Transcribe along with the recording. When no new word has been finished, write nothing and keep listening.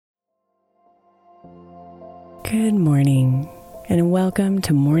Good morning, and welcome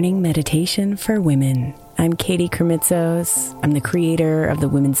to Morning Meditation for Women. I'm Katie Kremitzos. I'm the creator of the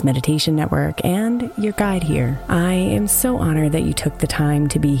Women's Meditation Network and your guide here. I am so honored that you took the time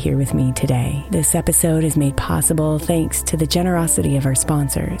to be here with me today. This episode is made possible thanks to the generosity of our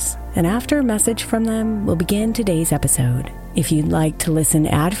sponsors. And after a message from them, we'll begin today's episode. If you'd like to listen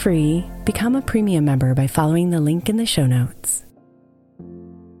ad-free, become a premium member by following the link in the show notes.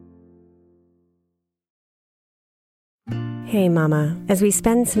 Hey Mama, as we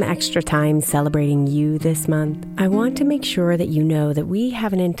spend some extra time celebrating you this month, I want to make sure that you know that we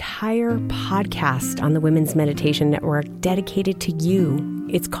have an entire podcast on the Women's Meditation Network dedicated to you.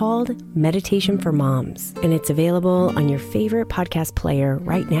 It's called Meditation for Moms, and it's available on your favorite podcast player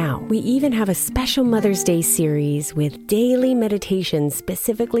right now. We even have a special Mother's Day series with daily meditations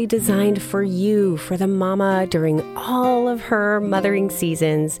specifically designed for you, for the mama, during all of her mothering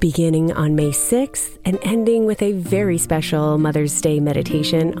seasons, beginning on May 6th and ending with a very special Mother's Day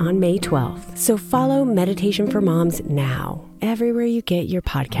meditation on May 12th. So follow Meditation for Moms now, everywhere you get your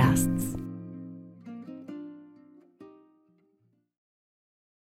podcasts.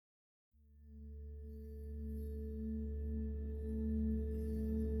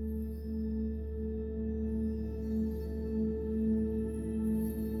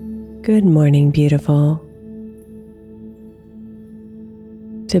 Good morning, beautiful.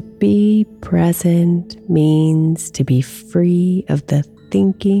 To be present means to be free of the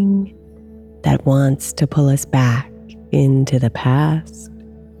thinking that wants to pull us back into the past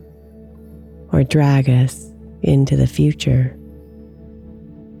or drag us into the future,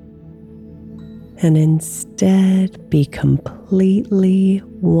 and instead be completely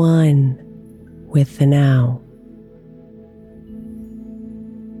one with the now.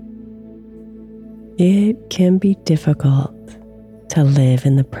 It can be difficult to live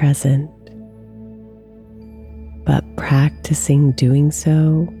in the present, but practicing doing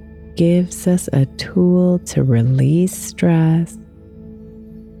so gives us a tool to release stress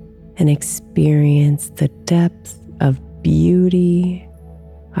and experience the depths of beauty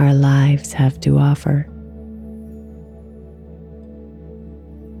our lives have to offer.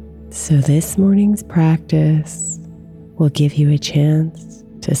 So this morning's practice will give you a chance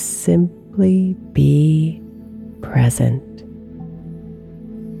to simply be present.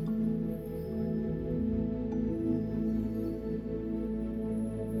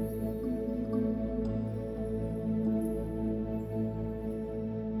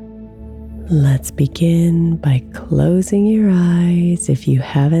 Let's begin by closing your eyes if you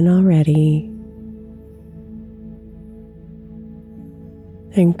haven't already.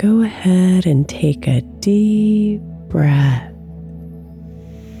 And go ahead and take a deep breath,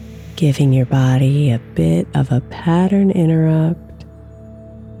 giving your body a bit of a pattern interrupt,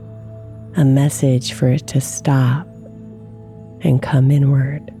 a message for it to stop and come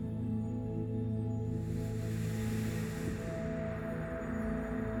inward.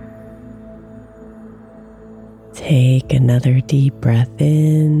 Take another deep breath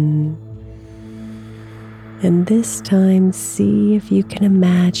in, and this time see if you can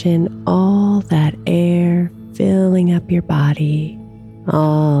imagine all that air filling up your body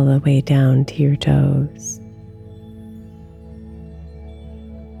all the way down to your toes.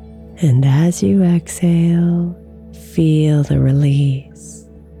 And as you exhale, feel the release.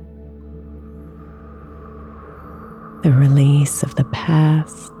 The release of the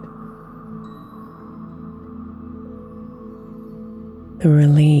past. The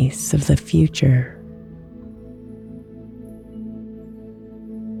release of the future.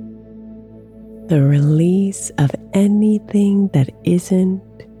 The release of anything that isn't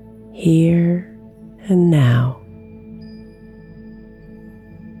here and now.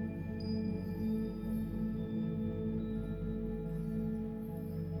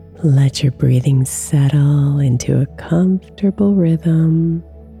 Let your breathing settle into a comfortable rhythm.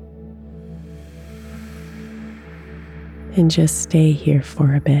 And just stay here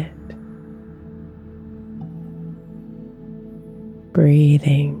for a bit.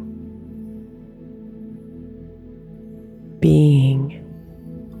 Breathing. Being.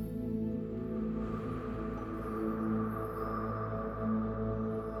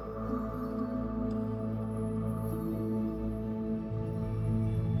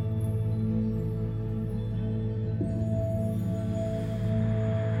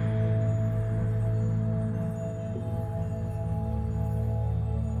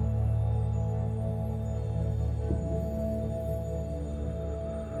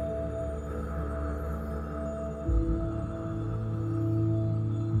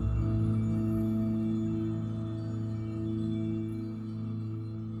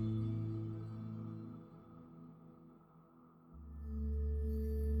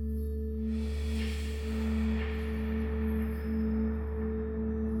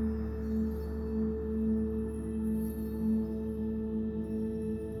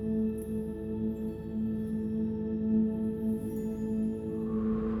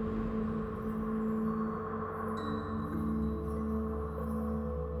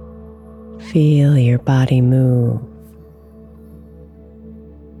 Feel your body move,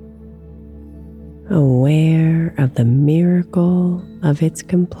 aware of the miracle of its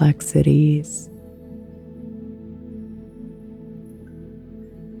complexities.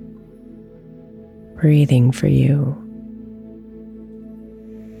 Breathing for you.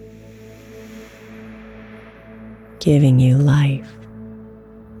 Giving you life.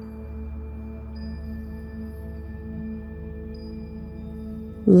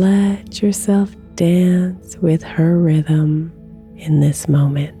 Let yourself dance with her rhythm in this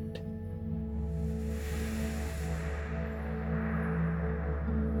moment.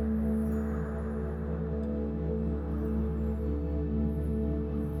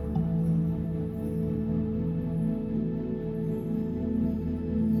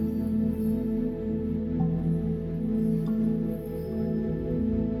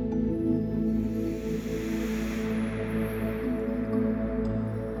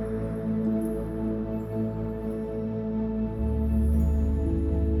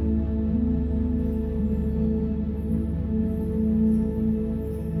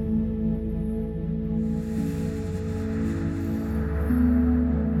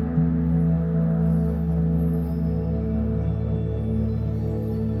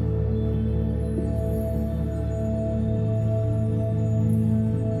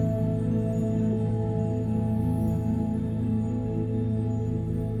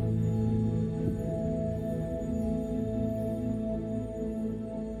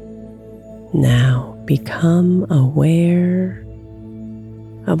 Now become aware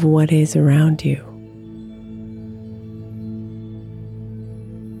of what is around you.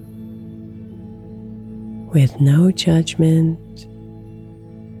 With no judgment,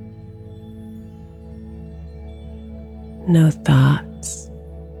 no thoughts,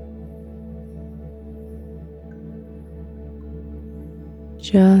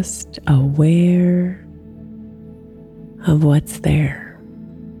 just aware of what's there.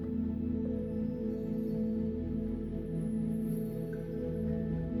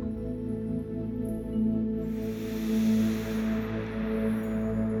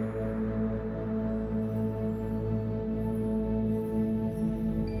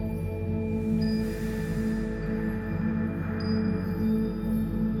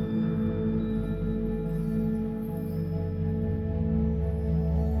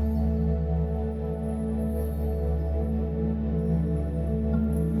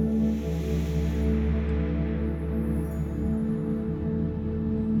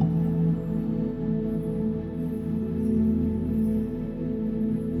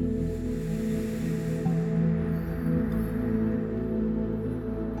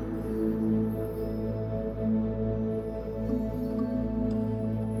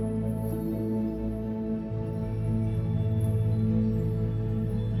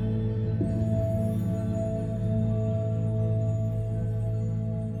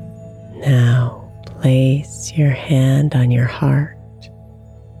 Now place your hand on your heart,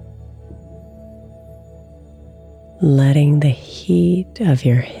 letting the heat of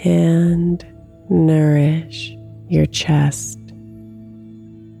your hand nourish your chest.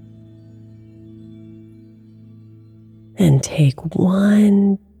 And take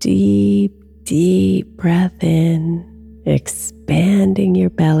one deep, deep breath in, expanding your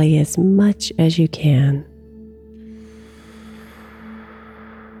belly as much as you can.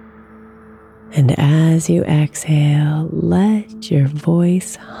 And as you exhale, let your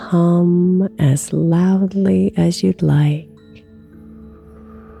voice hum as loudly as you'd like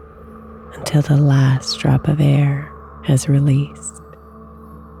until the last drop of air has released.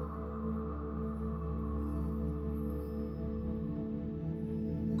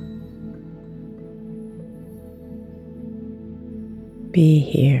 Be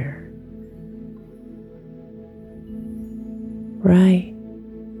here, right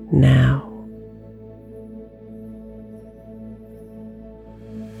now.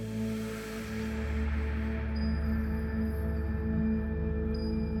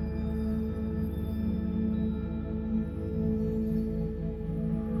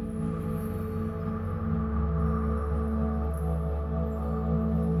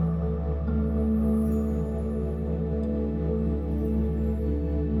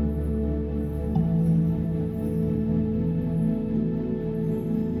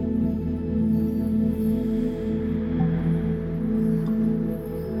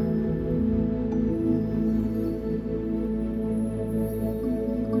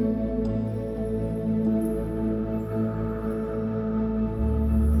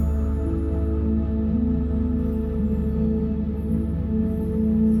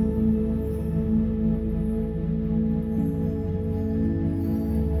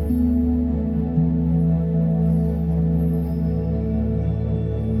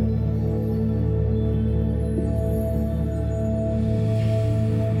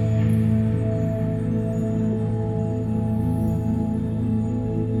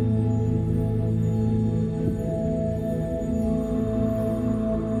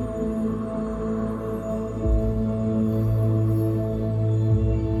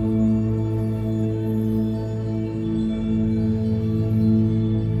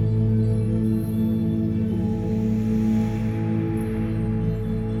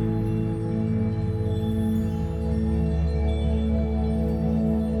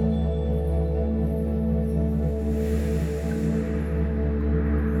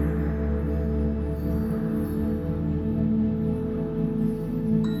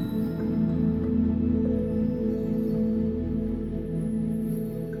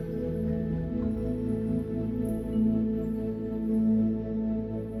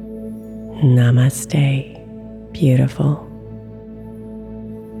 Namaste, beautiful.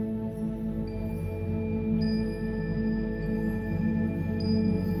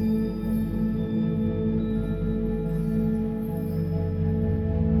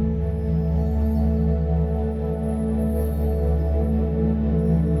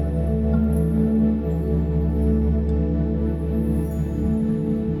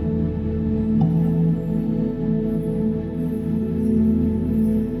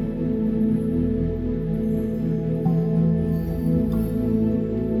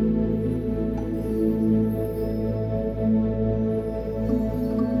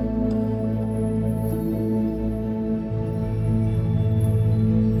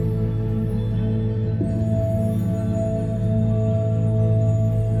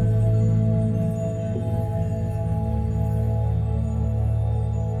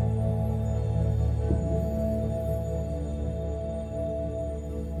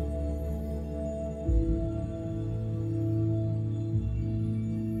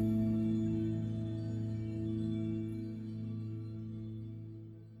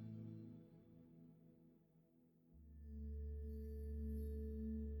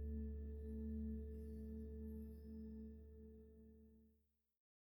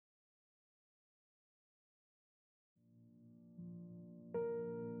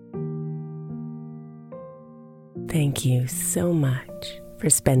 Thank you so much for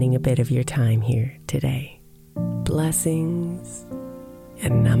spending a bit of your time here today. Blessings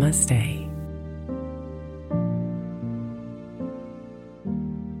and namaste.